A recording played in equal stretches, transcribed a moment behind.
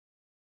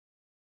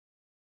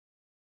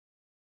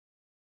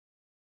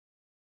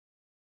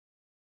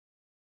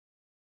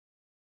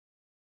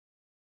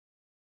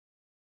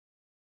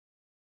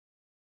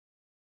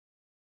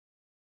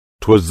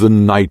'Twas the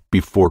night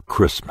before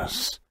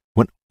Christmas,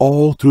 when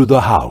all through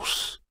the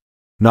house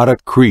not a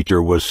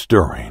creature was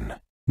stirring,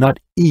 not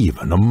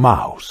even a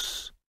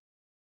mouse.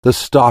 The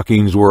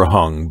stockings were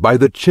hung by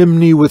the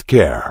chimney with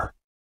care,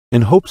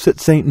 in hopes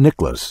that St.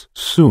 Nicholas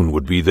soon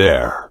would be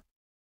there.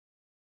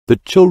 The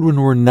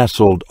children were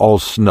nestled all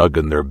snug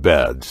in their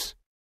beds,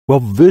 while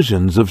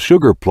visions of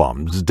sugar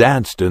plums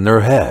danced in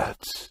their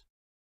heads.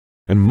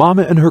 And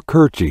Mamma in her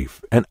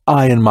kerchief and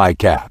I in my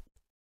cap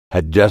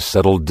had just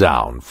settled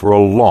down for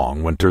a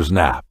long winter's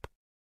nap,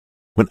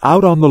 when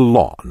out on the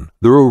lawn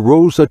there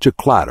arose such a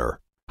clatter,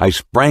 I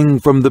sprang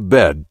from the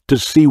bed to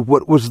see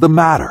what was the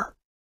matter.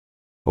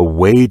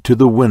 Away to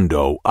the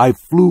window I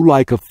flew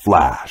like a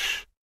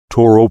flash,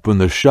 tore open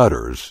the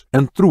shutters,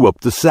 and threw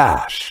up the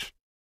sash.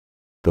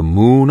 The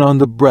moon on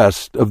the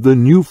breast of the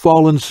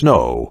new-fallen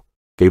snow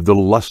gave the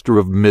luster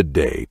of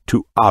midday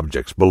to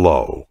objects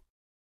below,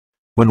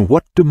 when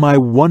what to my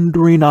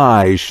wondering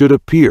eyes should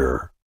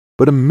appear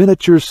but a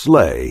miniature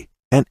sleigh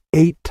and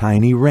 8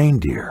 tiny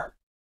reindeer.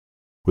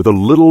 With a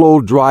little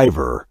old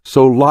driver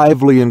so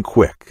lively and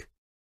quick,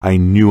 I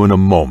knew in a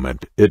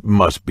moment it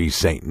must be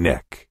St.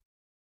 Nick.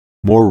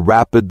 More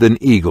rapid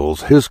than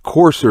eagles his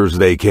coursers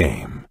they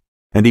came,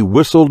 and he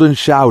whistled and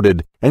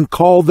shouted and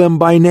called them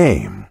by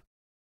name.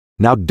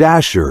 Now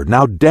Dasher,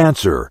 now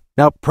Dancer,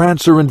 now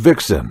Prancer and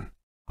Vixen,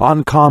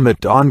 on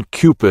Comet, on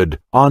Cupid,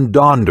 on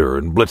Donder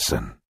and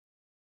Blitzen.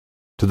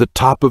 To the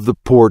top of the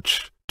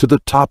porch, to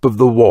the top of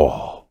the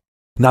wall,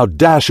 now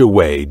dash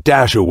away,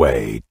 dash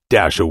away,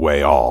 dash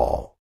away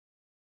all.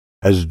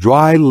 As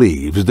dry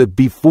leaves that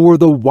before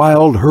the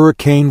wild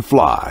hurricane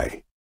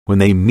fly, when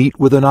they meet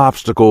with an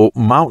obstacle,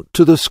 mount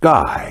to the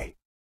sky,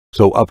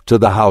 so up to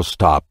the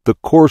housetop the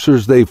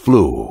coursers they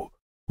flew,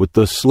 with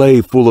the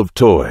sleigh full of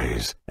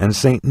toys, and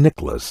St.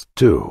 Nicholas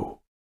too.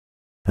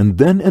 And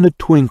then in a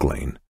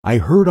twinkling I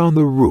heard on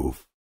the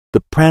roof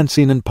the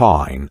prancing and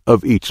pawing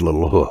of each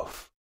little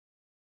hoof.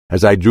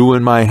 As I drew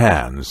in my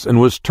hands and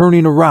was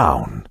turning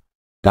around,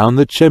 down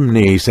the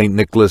chimney St.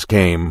 Nicholas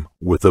came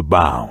with a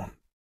bound.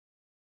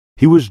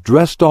 He was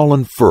dressed all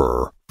in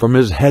fur from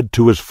his head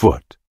to his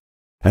foot,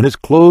 and his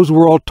clothes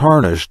were all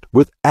tarnished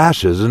with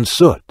ashes and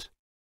soot.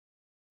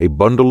 A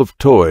bundle of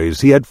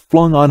toys he had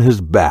flung on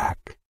his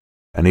back,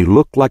 and he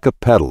looked like a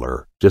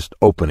peddler just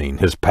opening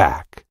his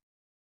pack.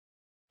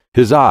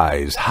 His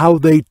eyes, how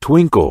they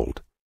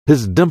twinkled!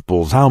 His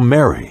dimples, how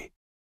merry!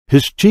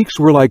 His cheeks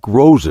were like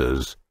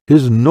roses,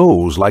 his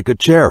nose like a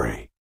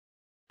cherry.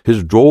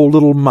 His droll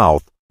little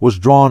mouth was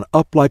drawn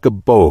up like a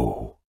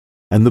bow,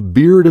 and the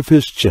beard of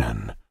his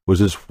chin was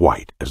as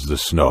white as the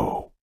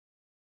snow.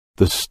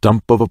 The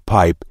stump of a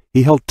pipe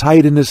he held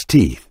tight in his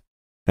teeth,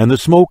 and the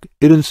smoke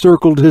it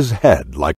encircled his head like